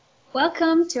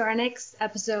Welcome to our next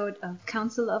episode of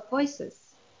Council of Voices.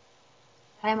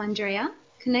 I'm Andrea,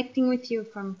 connecting with you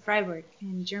from Freiburg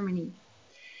in Germany.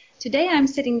 Today I'm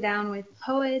sitting down with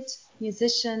poet,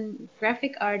 musician,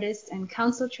 graphic artist, and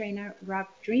council trainer Rob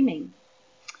Dreaming.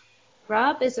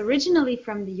 Rob is originally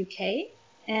from the UK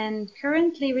and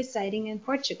currently residing in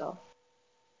Portugal.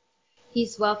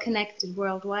 He's well connected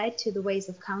worldwide to the Ways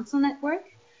of Council network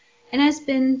and has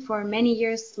been for many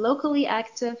years locally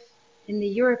active in the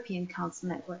European Council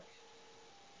Network.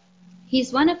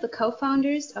 He's one of the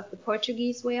co-founders of the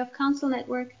Portuguese Way of Council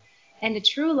Network and a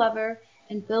true lover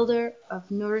and builder of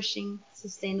nourishing,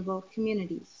 sustainable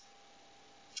communities.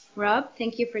 Rob,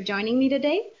 thank you for joining me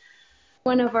today,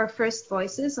 one of our first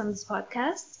voices on this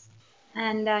podcast,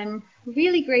 and I'm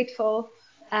really grateful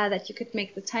that you could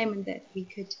make the time and that we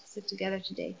could sit together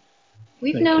today.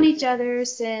 We've known each other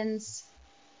since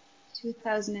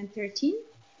 2013,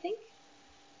 I think.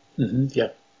 Yeah.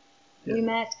 We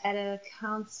met at a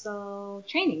council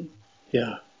training.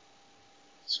 Yeah.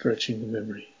 Stretching the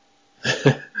memory.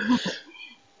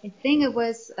 I think it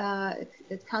was a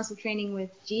council training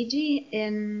with Gigi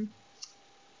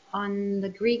on the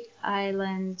Greek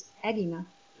island Aegina.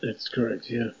 That's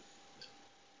correct, yeah.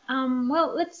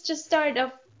 Well, let's just start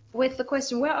off with the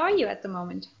question, where are you at the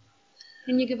moment?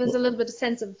 Can you give us a little bit of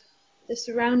sense of the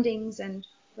surroundings and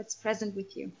what's present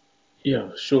with you?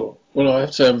 Yeah, sure. Well, I have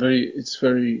to say it's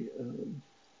very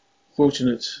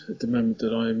fortunate at the moment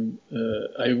that I'm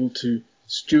able to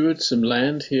steward some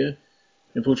land here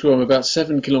in Portugal. I'm about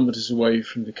 7 kilometers away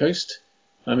from the coast.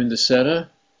 I'm in the Serra,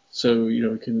 so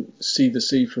we can see the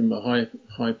sea from a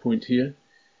high point here.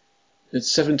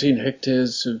 It's 17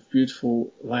 hectares of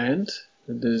beautiful land,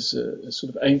 and there's a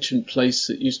sort of ancient place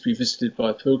that used to be visited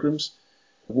by pilgrims,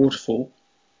 a waterfall,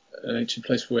 an ancient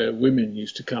place where women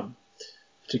used to come,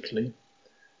 particularly.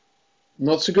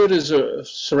 Not so good as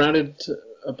surrounded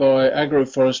by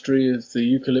agroforestry of the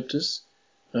eucalyptus,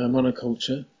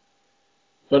 monoculture.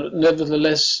 But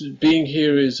nevertheless, being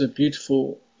here is a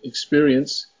beautiful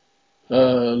experience, a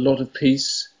lot of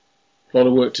peace, a lot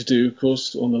of work to do, of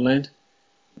course, on the land.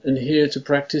 And here to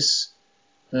practice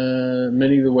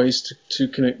many of the ways to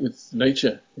connect with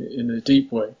nature in a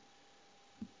deep way.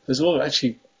 There's a lot of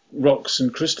actually rocks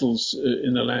and crystals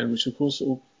in the land, which of course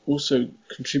also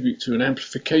contribute to an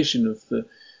amplification of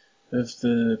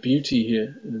the beauty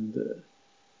here and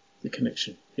the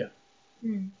connection. Yeah.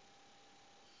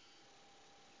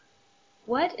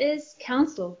 What is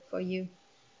council for you?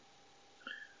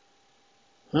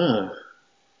 Well,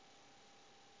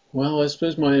 I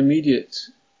suppose my immediate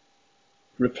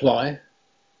reply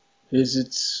is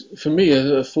it's for me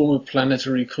a form of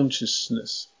planetary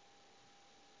consciousness.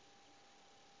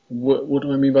 What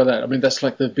do I mean by that? I mean that's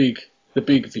like the big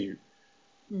view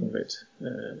of it.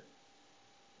 And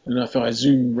if I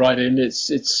zoom right in,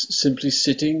 it's simply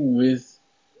sitting with,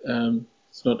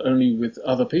 it's not only with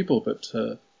other people, but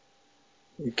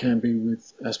it can be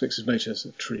with aspects of nature, so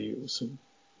a tree or some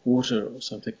water or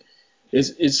something.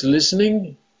 It's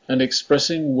listening and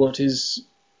expressing what needs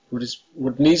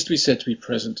to be said to be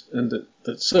present and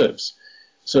that serves.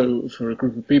 So for a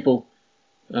group of people,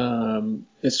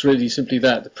 it's really simply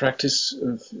that, the practice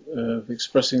of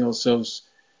expressing ourselves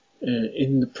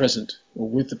in the present or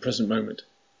with the present moment.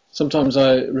 Sometimes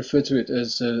I refer to it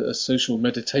as a social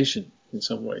meditation in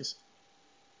some ways.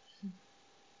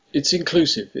 It's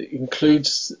inclusive. It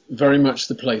includes very much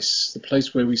the place. The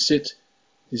place where we sit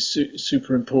is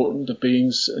super important. The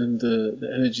beings and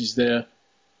the energies there,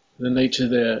 the nature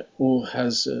there, all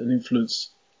has an influence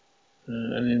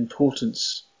and an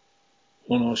importance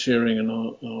on our sharing and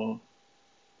our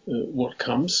what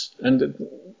comes. And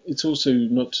it's also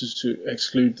not just to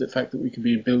exclude the fact that we can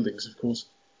be in buildings, of course.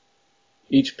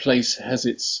 Each place has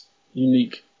its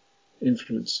unique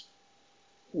influence.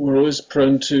 We're always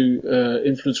prone to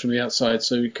influence from the outside,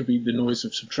 so it could be the noise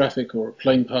of some traffic or a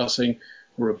plane passing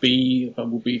or a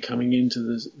bumblebee coming into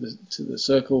the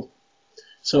circle.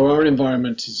 So our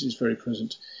environment is very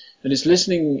present. And it's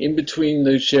listening in between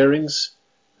those sharings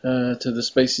to the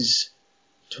spaces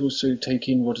to also take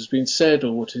in what has been said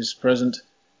or what is present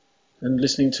and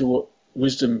listening to what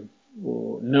wisdom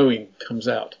or knowing comes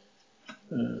out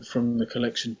from the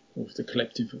collection of the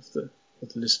collective of the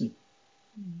listening.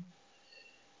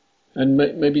 And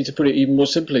maybe to put it even more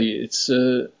simply, it's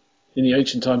in the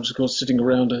ancient times, of course, sitting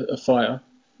around a fire,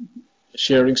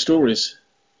 sharing stories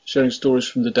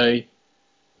from the day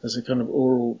as a kind of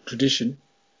oral tradition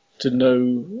to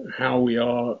know how we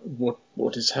are,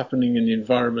 what is happening in the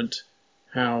environment,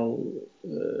 how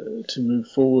to move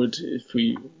forward if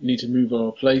we need to move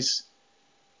our place,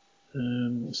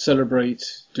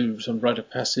 celebrate, do some rite of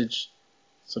passage,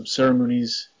 some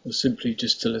ceremonies, or simply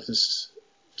just to let us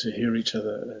to hear each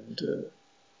other and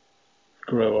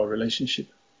grow our relationship.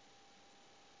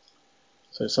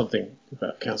 So something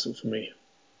about council for me.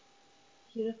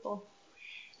 Beautiful.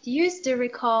 Do you still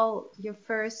recall your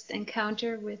first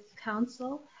encounter with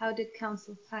council? How did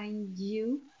council find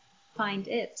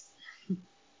it?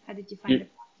 How did you find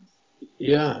it?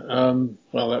 Yeah,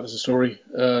 well, that was a story.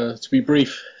 To be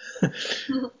brief,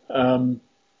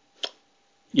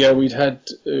 yeah, we'd had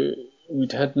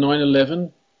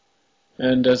 9/11,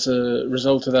 and as a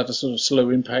result of that, a sort of slow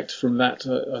impact from that,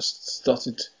 I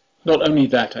started. Not only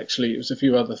that, actually, it was a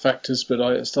few other factors, but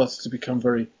I started to become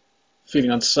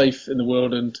feeling unsafe in the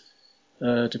world and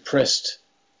depressed,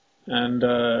 and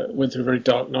went through a very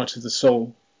dark night of the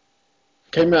soul.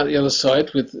 Came out the other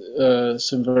side with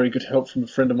some very good help from a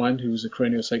friend of mine who was a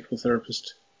craniosacral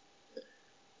therapist,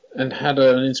 and had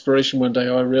an inspiration one day.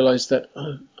 I realized that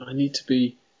I need to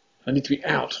be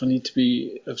out. I need to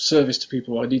be of service to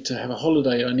people. I need to have a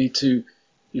holiday. I need to,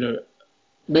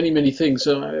 many things.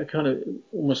 So I kind of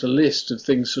almost a list of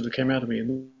things sort of came out of me.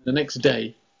 And the next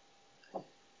day,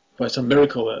 by some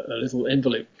miracle, a little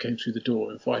envelope came through the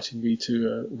door inviting me to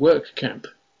a work camp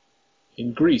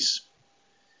in Greece.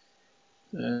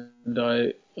 And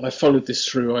I followed this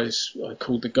through. I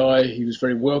called the guy. He was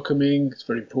very welcoming. It's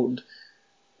very important.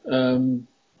 And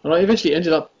I eventually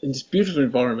ended up in this beautiful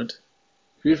environment,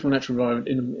 beautiful natural environment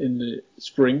in the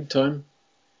springtime.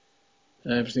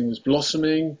 Everything was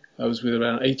blossoming. I was with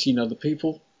around 18 other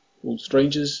people, all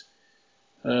strangers,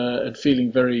 and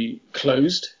feeling very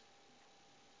closed.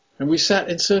 And we sat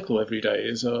in circle every day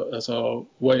as our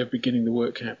way of beginning the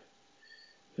work camp,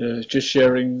 just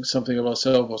sharing something of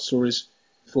ourselves, our stories,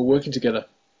 for working together.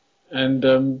 And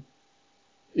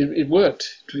it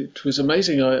worked. It was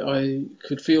amazing. I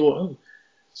could feel,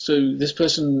 so this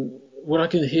person, what I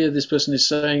can hear this person is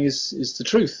saying is the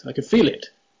truth. I could feel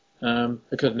it. I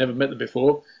could have never met them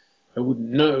before. I wouldn't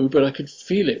know, but I could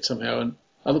feel it somehow. And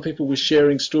other people were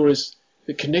sharing stories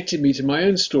that connected me to my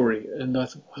own story. And I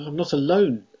thought, well, I'm not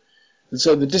alone. And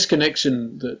so the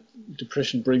disconnection that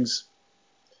depression brings,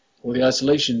 or the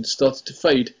isolation, started to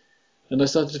fade. And I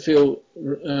started to feel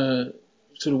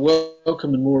sort of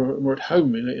welcome and more at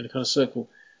home in a kind of circle.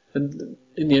 And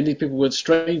in the end, these people weren't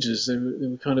strangers. They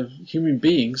were kind of human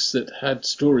beings that had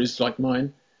stories like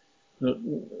mine,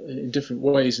 in different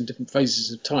ways and different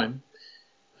phases of time.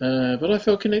 But I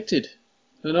felt connected.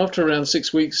 And after around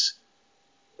 6 weeks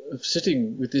of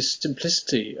sitting with this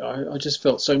simplicity, I just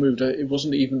felt so moved. It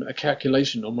wasn't even a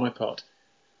calculation on my part.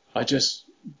 I just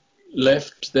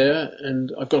left there,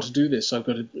 and I've got to do this.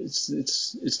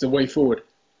 It's the way forward.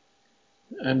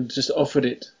 And just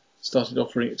started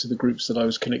offering it to the groups that I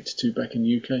was connected to back in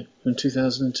the UK in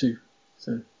 2002.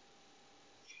 So.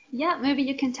 Yeah, maybe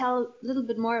you can tell a little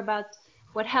bit more about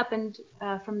what happened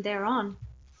from there on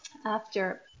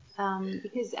after,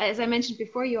 because as I mentioned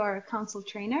before, you are a council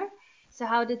trainer. So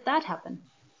how did that happen?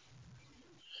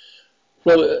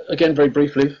 Well, again, very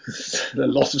briefly, there are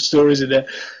lots of stories in there.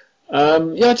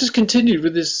 I just continued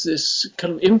with this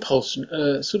kind of impulse,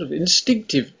 sort of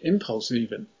instinctive impulse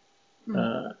even,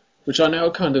 which I now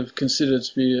kind of consider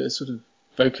to be a sort of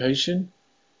vocation,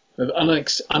 an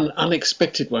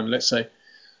unexpected one, let's say.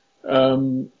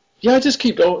 I just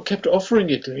kept offering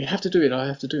it. You have to do it. I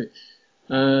have to do it.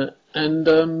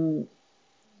 And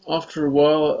after a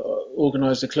while, I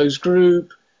organised a closed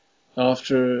group.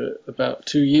 After about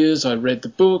 2 years, I read the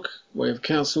book, Way of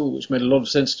Council, which made a lot of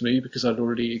sense to me because I'd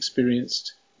already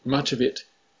experienced much of it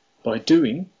by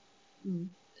doing.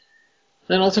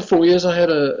 Then after 4 years, I had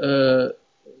a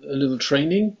little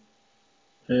training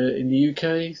in the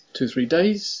UK, 2 or 3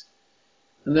 days.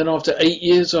 And then after 8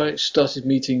 years, I started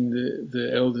meeting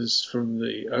the elders from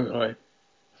the Ojai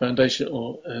Foundation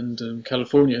and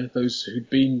California, those who'd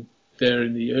been there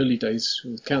in the early days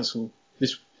with council,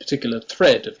 this particular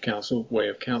thread of council, way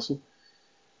of council.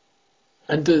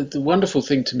 And the wonderful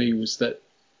thing to me was that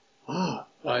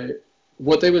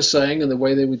what they were saying and the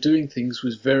way they were doing things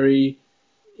was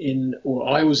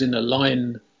I was in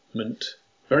alignment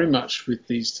very much with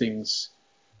these things.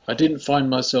 I didn't find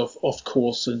myself off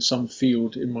course in some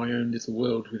field in my own little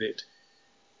world with it.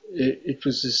 It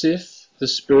was as if the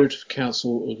spirit of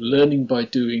council, of learning by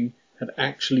doing, had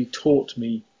actually taught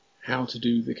me how to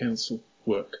do the council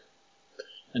work.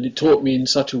 And it taught me in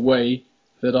such a way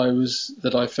that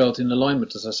I felt in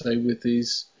alignment, as I say, with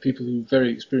these people who were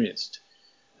very experienced.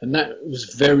 And that was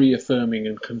very affirming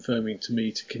and confirming to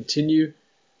me to continue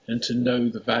and to know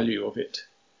the value of it.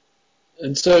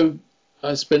 And so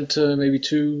I spent maybe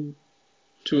two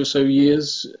or so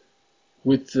years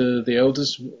with the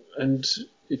elders, and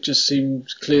it just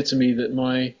seemed clear to me that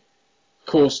my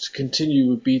course to continue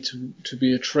would be to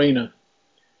be a trainer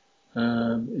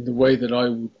in the way that I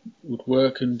would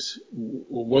work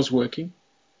or was working.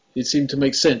 It seemed to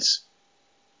make sense.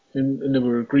 And there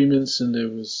were agreements, and there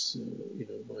was,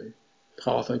 my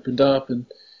path opened up, and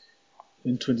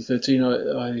in 2013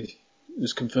 I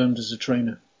was confirmed as a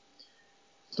trainer.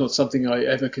 It's not something I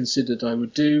ever considered I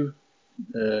would do.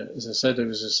 As I said, it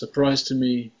was a surprise to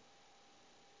me,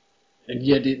 and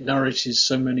yet it nourishes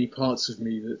so many parts of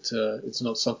me that it's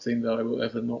not something that I will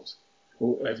ever not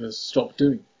or ever stop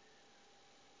doing.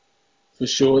 For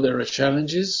sure, there are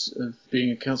challenges of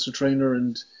being a council trainer,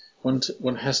 and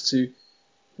one has to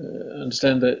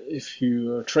understand that if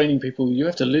you are training people, you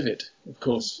have to live it, of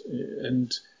course,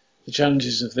 and the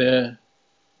challenges of there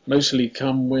mostly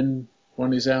come when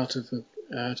one is out of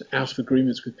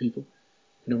agreements with people.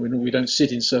 When we don't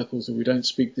sit in circles, or we don't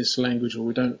speak this language, or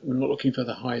we're not looking for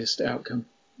the highest outcome.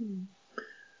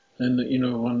 And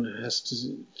one has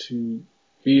to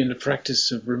be in the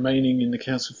practice of remaining in the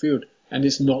council field, and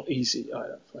it's not easy. I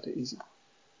don't find it easy,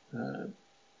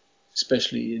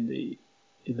 especially in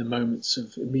the moments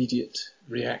of immediate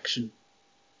reaction.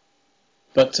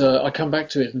 But I come back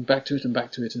to it and back to it and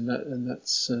back to it, and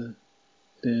that's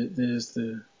there's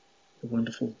the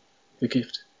wonderful, the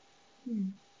gift.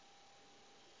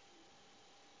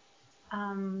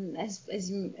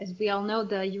 As we all know,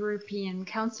 the European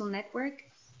Council Network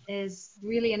is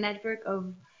really a network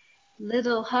of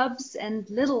little hubs and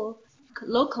little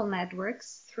local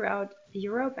networks throughout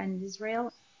Europe and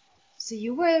Israel. So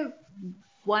you were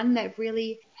one that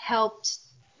really helped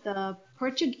the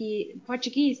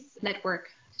Portuguese network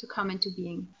to come into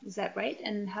being. Is that right?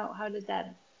 And how did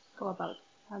that go about?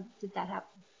 How did that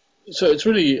happen? So it's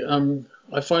really,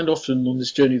 I find often on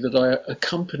this journey that I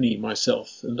accompany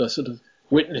myself, and I sort of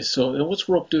witness, what's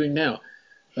Rob doing now,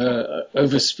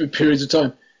 over periods of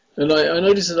time. And I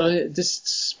notice that this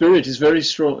spirit is very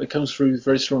strong. It comes through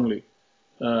very strongly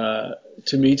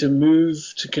to me, to move,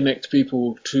 to connect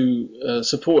people, to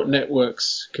support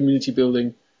networks, community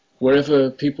building,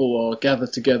 wherever people are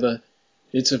gathered together.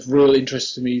 It's of real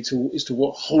interest to me as to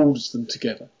what holds them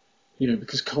together.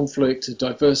 Because conflict,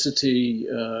 diversity,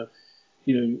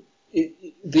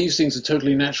 these things are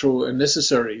totally natural and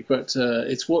necessary, but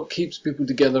it's what keeps people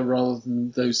together rather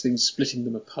than those things splitting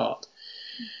them apart.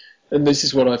 And this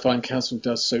is what I find council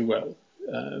does so well,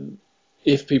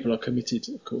 if people are committed,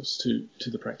 of course, to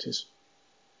the practice.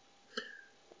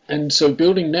 And so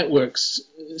building networks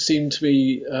seem to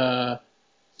be a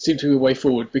way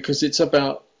forward, because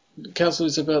council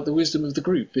is about the wisdom of the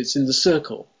group. It's in the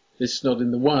circle. It's not in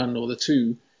the one or the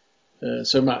two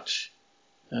so much.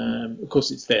 Of course,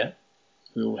 it's there.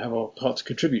 We all have our part to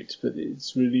contribute, but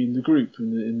it's really in the group,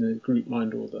 in the group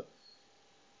mind, or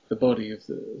the body of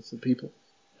the people,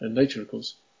 and nature, of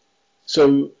course.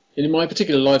 So, in my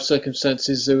particular life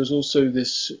circumstances, there was also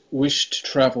this wish to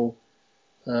travel.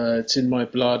 It's in my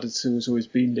blood. It's always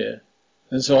been there,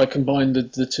 and so I combined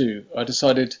the two. I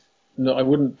decided that I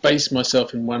wouldn't base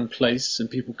myself in one place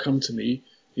and people come to me.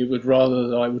 It would rather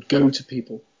that I would go to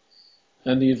people.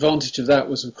 And the advantage of that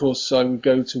was, of course, I would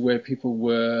go to where people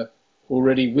were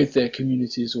already with their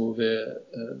communities or their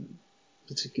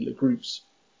particular groups.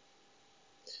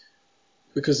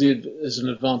 Because there's an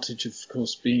advantage, of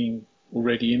course, being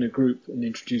already in a group and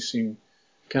introducing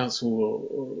council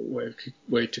or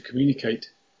way to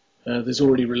communicate. There's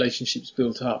already relationships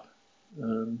built up.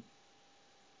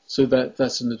 So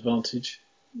that's an advantage.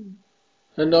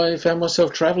 And I found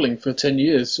myself travelling for 10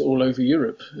 years all over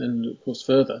Europe, and of course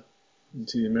further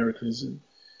into the Americas, and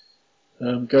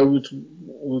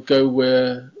would go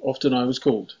where often I was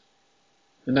called,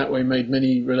 and that way made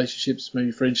many relationships,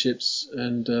 many friendships,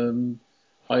 and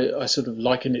I sort of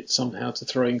liken it somehow to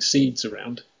throwing seeds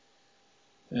around,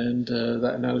 and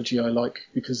that analogy I like,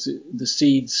 because the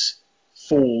seeds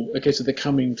fall. Okay, so they're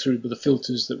coming through the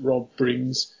filters that Rob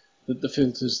brings, the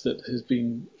filters that has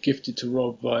been gifted to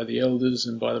Rob by the elders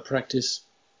and by the practice.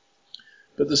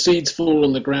 But the seeds fall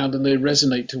on the ground and they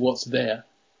resonate to what's there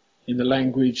in the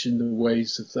language, in the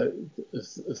ways of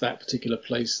that particular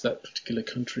place, that particular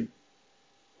country.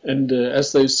 And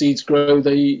as those seeds grow,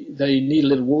 they need a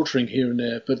little watering here and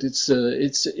there, but it's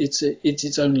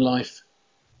its own life.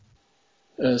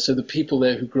 So the people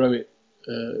there who grow it,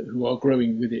 who are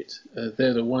growing with it,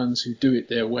 they're the ones who do it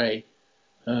their way.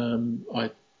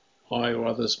 I or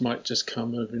others might just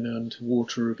come every now and to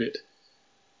water a bit,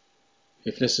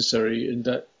 if necessary, and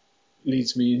that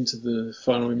leads me into the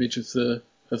final image of the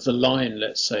line,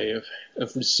 let's say,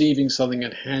 of receiving something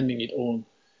and handing it on.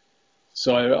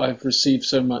 So I've received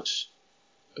so much,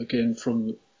 again,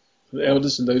 from the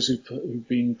elders and those who've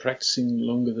been practicing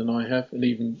longer than I have, and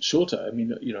even shorter. I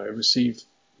mean, I receive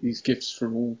these gifts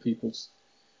from all peoples,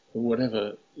 at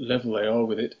whatever level they are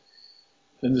with it.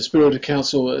 And the spirit of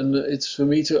counsel, and it's for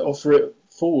me to offer it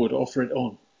forward, offer it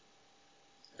on,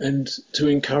 and to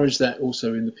encourage that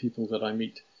also in the people that I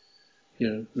meet.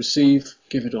 Receive,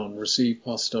 give it on, receive,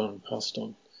 pass it on, pass it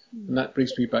on. And that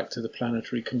brings me back to the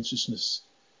planetary consciousness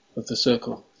of the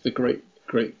circle, the great,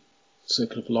 great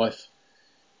circle of life.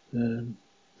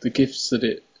 The gifts that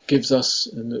it gives us,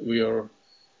 and that we are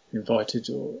invited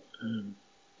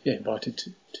invited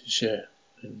to share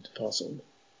and to pass on.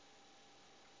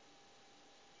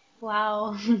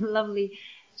 Wow, lovely.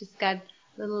 Just got a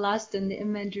little lost in the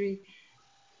imagery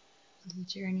of the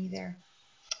journey there.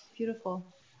 Beautiful.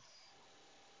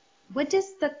 What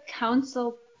does the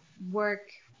council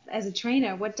work as a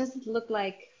trainer? What does it look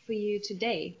like for you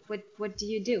today? What do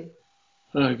you do?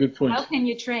 Good point. How can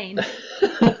you train?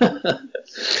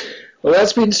 Well,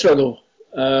 that's been a struggle,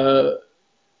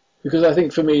 because I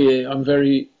think for me,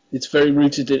 it's very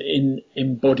rooted in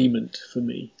embodiment for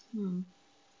me.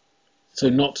 So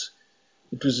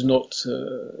it was not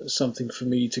something for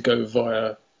me to go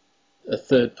via a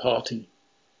third party,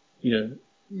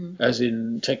 as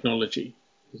in technology.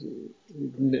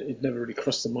 It never really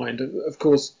crossed the mind. Of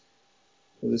course,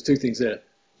 there's two things there.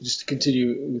 Just to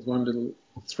continue with one little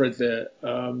thread there.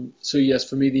 So yes,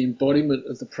 for me, the embodiment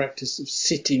of the practice of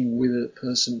sitting with a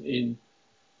person in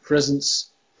presence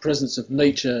of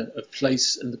nature, of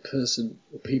place, and the person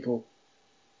or people,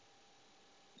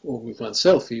 or with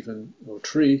oneself even, or a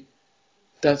tree,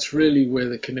 that's really where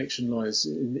the connection lies,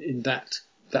 in that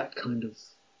kind of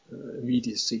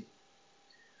immediacy.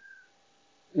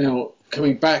 Now,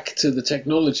 coming back to the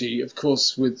technology, of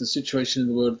course, with the situation in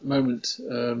the world at the moment,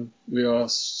 we are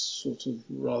sort of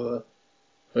rather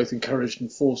both encouraged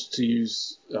and forced to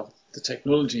use the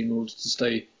technology in order to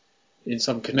stay in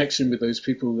some connection with those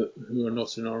people who are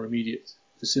not in our immediate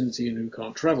vicinity and who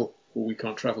can't travel, or we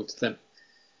can't travel to them.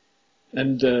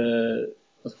 And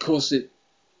of course,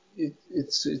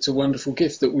 it's a wonderful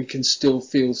gift that we can still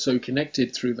feel so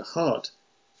connected through the heart,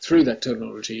 through that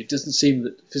technology. It doesn't seem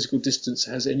that physical distance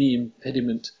has any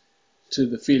impediment to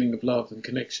the feeling of love and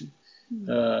connection.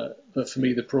 But for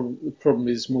me, the problem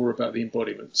is more about the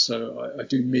embodiment. So I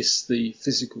do miss the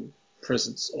physical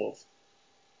presence of.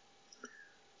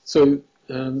 So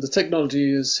the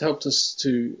technology has helped us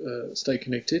to stay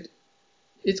connected.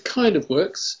 It kind of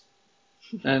works,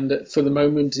 and for the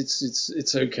moment,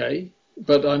 it's okay.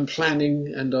 But I'm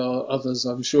planning, and others,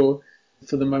 I'm sure,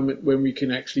 for the moment when we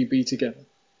can actually be together.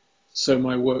 So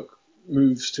my work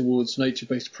moves towards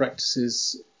nature-based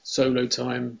practices, solo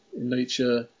time in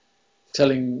nature,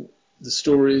 telling the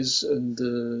stories and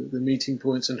the meeting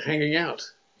points, and hanging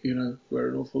out, where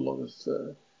an awful lot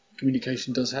of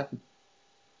communication does happen.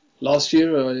 Last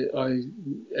year, I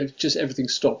just everything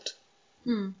stopped.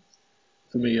 For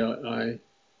me, I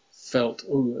felt,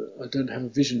 I don't have a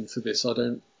vision for this. I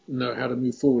don't know how to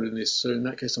move forward in this. So in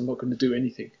that case, I'm not going to do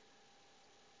anything.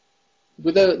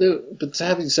 But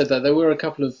having said that, there were a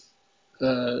couple of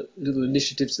little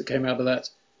initiatives that came out of that.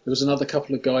 There was another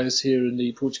couple of guys here in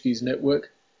the Portuguese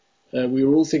network. We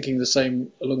were all thinking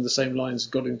along the same lines,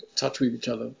 got in touch with each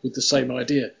other with the same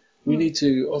idea. We need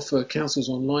to offer counsels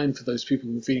online for those people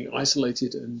who are feeling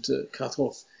isolated and cut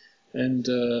off. And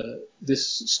this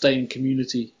Stay in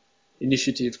Community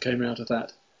initiative came out of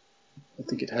that. I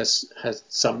think it has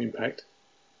some impact.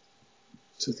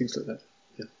 So things like that.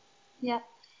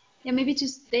 Yeah, maybe to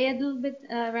stay a little bit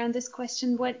around this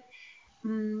question, what,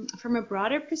 from a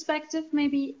broader perspective,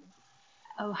 maybe,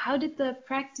 how did the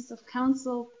practice of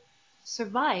counsel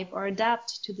survive or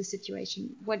adapt to the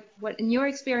situation? What in your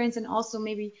experience, and also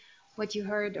maybe what you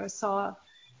heard or saw,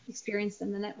 experienced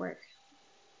in the network?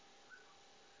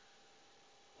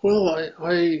 Well,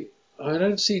 I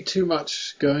don't see too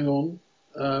much going on.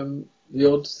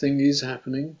 The odd thing is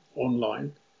happening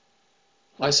online.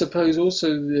 I suppose also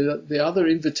the other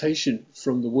invitation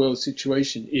from the world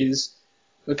situation is,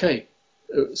 okay,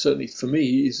 certainly for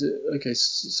me, is okay,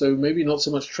 so maybe not so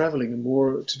much traveling and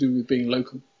more to do with being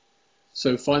local.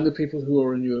 So find the people who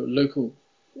are in your local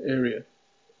area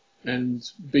and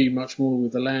be much more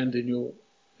with the land in your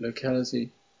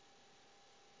locality.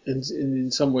 And in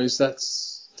some ways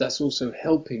that's also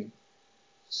helping,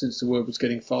 since the world was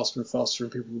getting faster and faster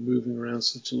and people were moving around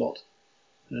such a lot.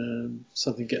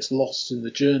 Something gets lost in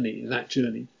that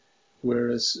journey,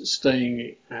 whereas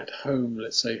staying at home,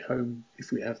 let's say home,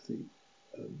 if we have the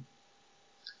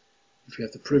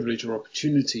privilege or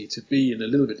opportunity to be in a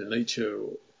little bit of nature,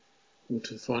 or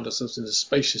to find ourselves in a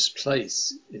spacious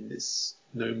place in this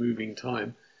no moving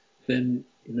time, then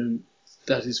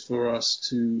that is for us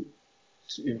to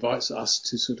invites us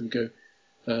to sort of go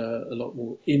a lot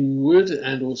more inward,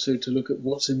 and also to look at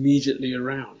what's immediately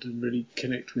around and really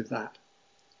connect with that.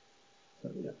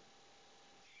 So, yeah.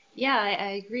 Yeah,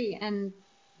 I agree. And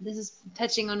this is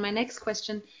touching on my next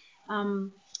question.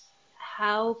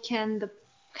 How can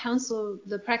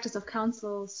the practice of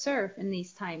counsel serve in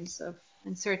these times of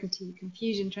uncertainty,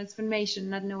 confusion, transformation,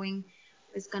 not knowing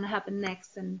what's going to happen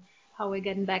next, and how we're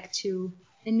getting back to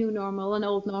a new normal, an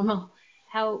old normal?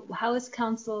 How is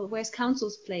counsel? Where's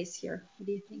counsel's place here? What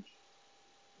do you think?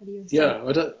 What do you say? Yeah,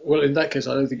 well, in that case,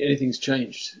 I don't think anything's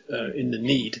changed in the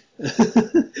need.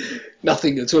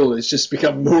 Nothing at all. It's just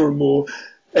become more and more,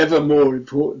 ever more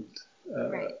important.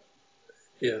 Right.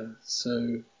 Yeah.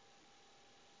 So,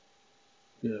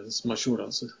 yeah, that's my short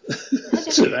answer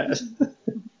to that.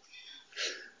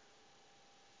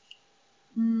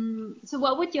 So,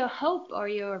 what would your hope or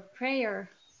your prayer,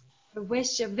 or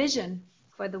wish, or vision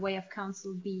for the way of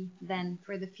counsel be then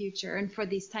for the future, and for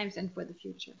these times and for the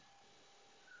future?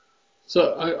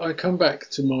 So I come back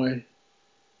to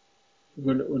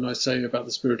when I say about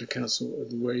the spirit of counsel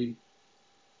and the way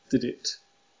that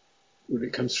when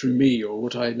it comes through me, or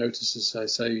what I notice as I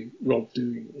say Rob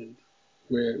doing, and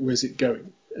where's it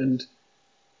going, and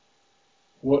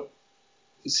what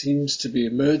seems to be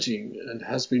emerging and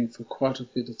has been for quite a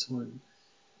bit of time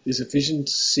is a vision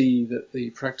to see that the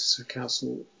practice of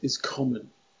counsel is common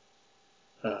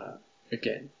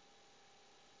again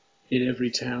in every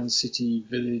town, city,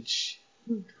 village,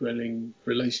 dwelling,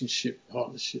 relationship,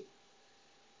 partnership.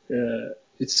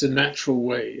 It's a natural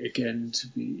way again to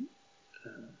be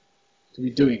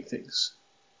doing things,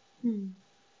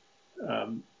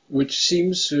 which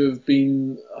seems to have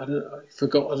been I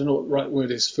don't know what the right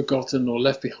word is, forgotten or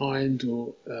left behind,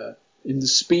 or in the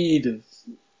speed of,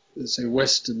 let's say,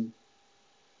 Western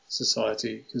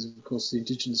society, because of course the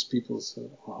indigenous peoples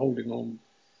are holding on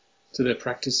to their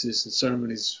practices and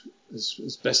ceremonies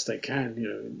as best they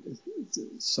can,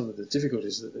 some of the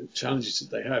difficulties, the challenges that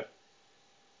they have.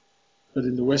 But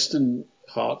in the Western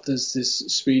part, there's this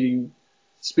speeding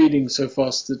so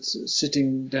fast that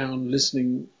sitting down,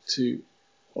 listening to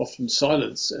often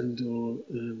silence and or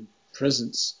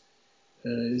presence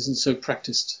isn't so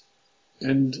practiced.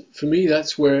 And for me,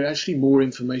 that's where actually more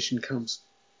information comes.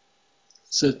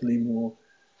 Certainly more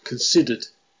considered,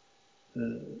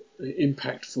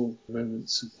 impactful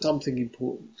moments of something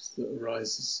important that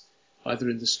arises, either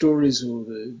in the stories or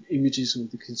the images or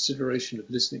the consideration of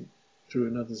listening through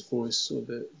another's voice or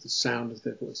the sound of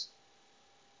their voice.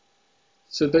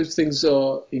 So those things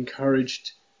are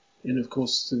encouraged in, of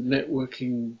course, the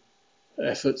networking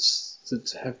efforts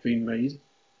that have been made.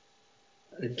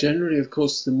 And generally, of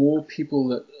course, the more people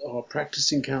that are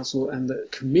practicing counsel and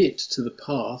that commit to the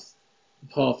path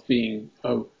being,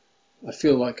 I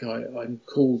feel like I'm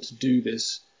called to do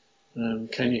this,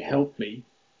 can you help me?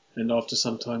 And after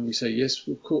some time we say yes,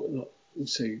 of course, not we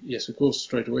say yes, of course,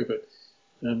 straight away, but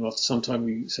after some time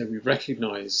we say we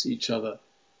recognize each other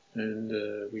and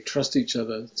we trust each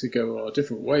other to go our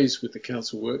different ways with the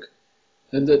counsel work,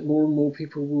 and that more and more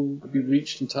people will be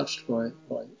reached and touched by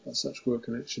such work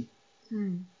and action.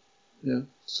 Yeah.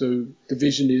 So the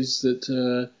vision is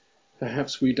that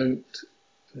perhaps we don't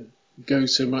go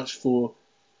so much for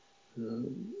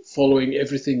following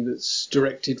everything that's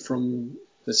directed from,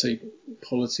 let's say,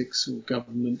 politics or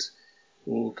government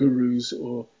or gurus,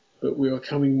 but we are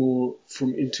coming more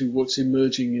into what's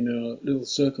emerging in our little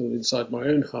circle inside my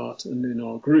own heart and in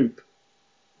our group.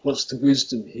 What's the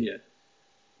wisdom here?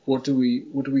 What do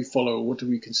we follow? What do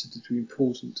we consider to be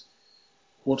important?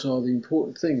 What are the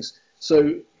important things?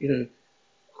 So,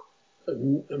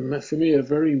 for me, a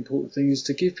very important thing is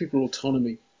to give people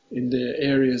autonomy in their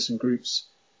areas and groups,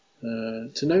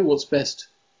 to know what's best.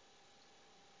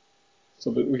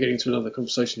 So, but we're getting to another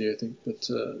conversation here, I think. But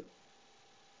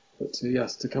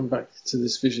yes, to come back to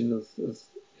this vision of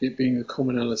it being a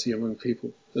commonality among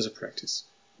people as a practice.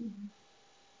 Mm-hmm.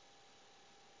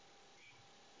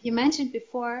 You mentioned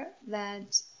before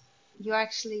that you're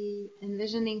actually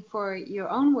envisioning for your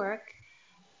own work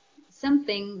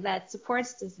something that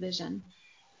supports this vision.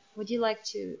 Would you like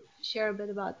to share a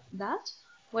bit about that?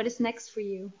 What is next for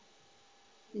you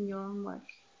in your own work?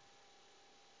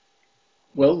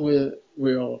 Well,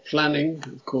 we are planning,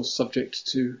 of course, subject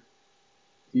to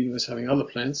the universe having other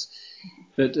plans,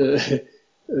 that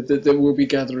that there will be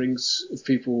gatherings of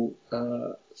people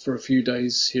for a few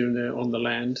days here and there on the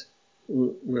land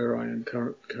where I am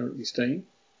currently staying,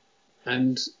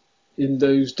 and in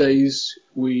those days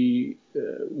we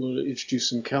will introduce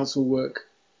some counsel work,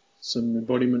 some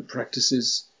embodiment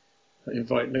practices,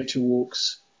 invite nature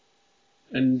walks,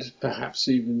 and perhaps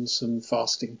even some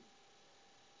fasting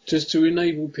just to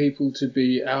enable people to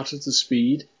be out of the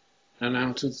speed and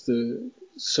out of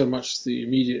so much the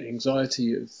immediate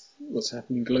anxiety of what's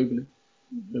happening globally,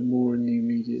 and more in the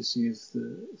immediacy of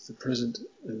the present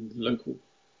and local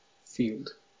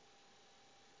field.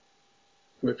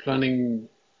 We're planning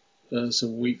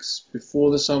some weeks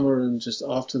before the summer and just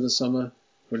after the summer,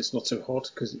 when it's not so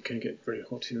hot, because it can get very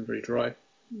hot here and very dry.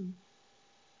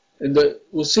 And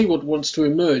we'll see what wants to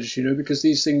emerge, because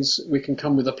these things, we can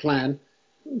come with a plan,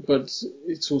 but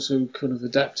it's also kind of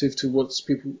adaptive to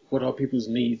what are people's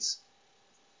needs.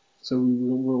 So we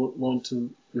will want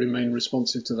to remain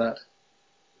responsive to that,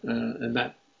 and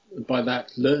by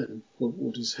that learn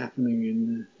what is happening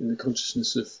in the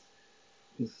consciousness of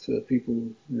people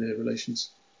in their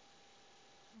relations.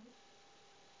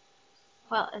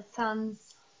 Well, it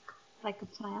sounds like a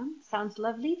plan. Sounds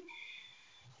lovely.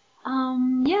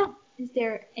 Is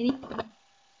there anything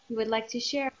you would like to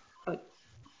share about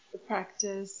the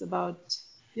practice, about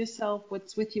yourself,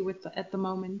 what's with you at the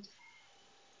moment?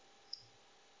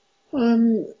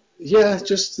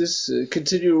 Just this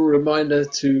continual reminder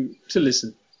to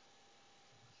listen.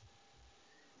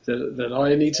 That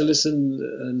I need to listen,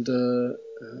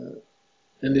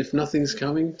 and if nothing's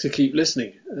coming, to keep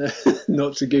listening,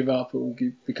 not to give up or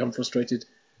become frustrated,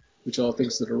 which are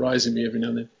things that arise in me every now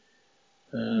and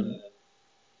then.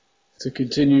 To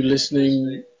continue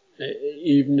listening,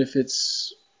 even if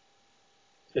it's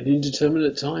an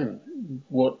indeterminate time.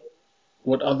 What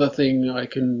other thing I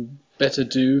can better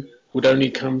do would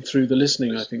only come through the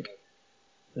listening, I think.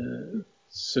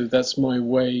 So that's my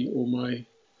way, or my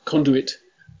conduit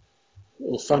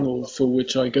or funnel for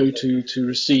which I go to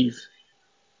receive.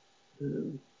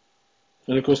 And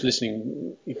of course,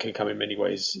 listening, it can come in many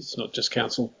ways. It's not just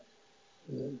counsel.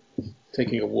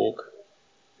 Taking a walk,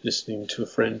 listening to a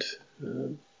friend,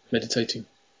 meditating,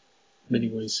 many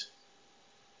ways.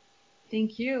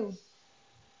 Thank you.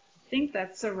 I think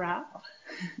that's a wrap.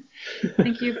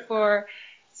 Thank you for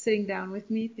sitting down with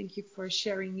me. Thank you for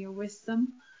sharing your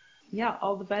wisdom. Yeah,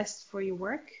 all the best for your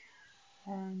work.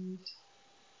 And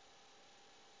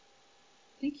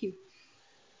thank you.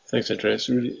 Thanks, Andrea. It's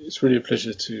really a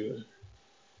pleasure to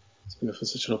be offered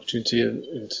such an opportunity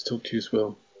and to talk to you as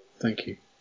well. Thank you.